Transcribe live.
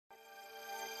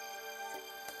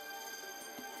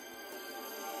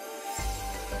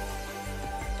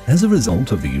As a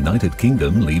result of the United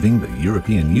Kingdom leaving the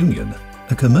European Union,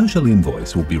 a commercial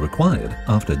invoice will be required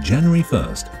after January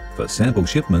 1st for sample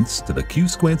shipments to the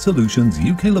Q² Solutions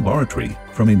UK laboratory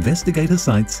from Investigator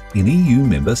sites in EU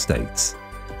member states.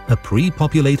 A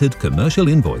pre-populated commercial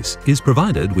invoice is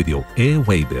provided with your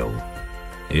airway bill.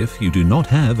 If you do not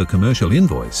have a commercial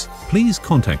invoice, please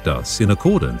contact us in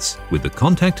accordance with the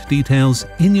contact details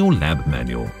in your lab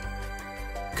manual.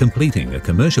 Completing a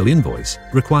commercial invoice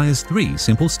requires 3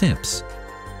 simple steps: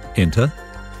 enter,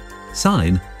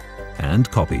 sign,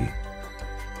 and copy.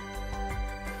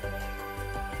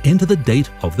 Enter the date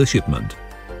of the shipment.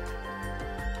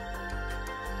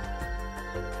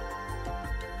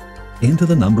 Enter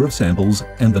the number of samples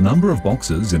and the number of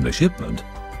boxes in the shipment.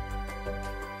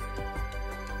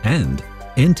 And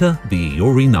enter the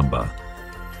EORI number.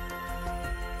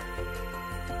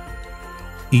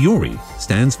 EORI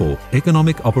stands for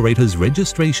Economic Operators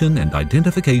Registration and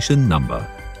Identification Number.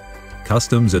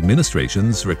 Customs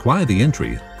administrations require the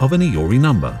entry of an EORI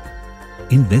number.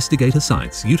 Investigator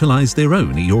sites utilize their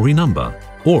own EORI number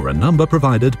or a number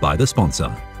provided by the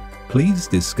sponsor. Please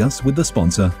discuss with the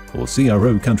sponsor or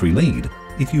CRO country lead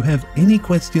if you have any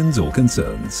questions or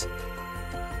concerns.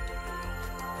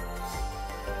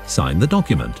 Sign the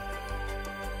document.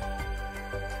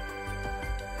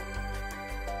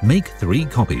 Make 3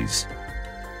 copies.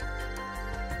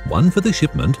 1 for the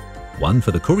shipment, 1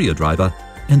 for the courier driver,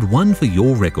 and 1 for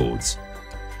your records.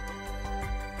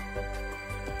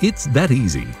 It's that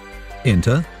easy.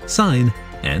 Enter, sign,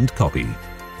 and copy.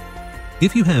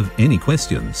 If you have any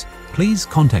questions, please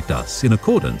contact us in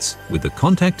accordance with the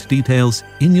contact details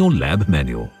in your lab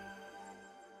manual.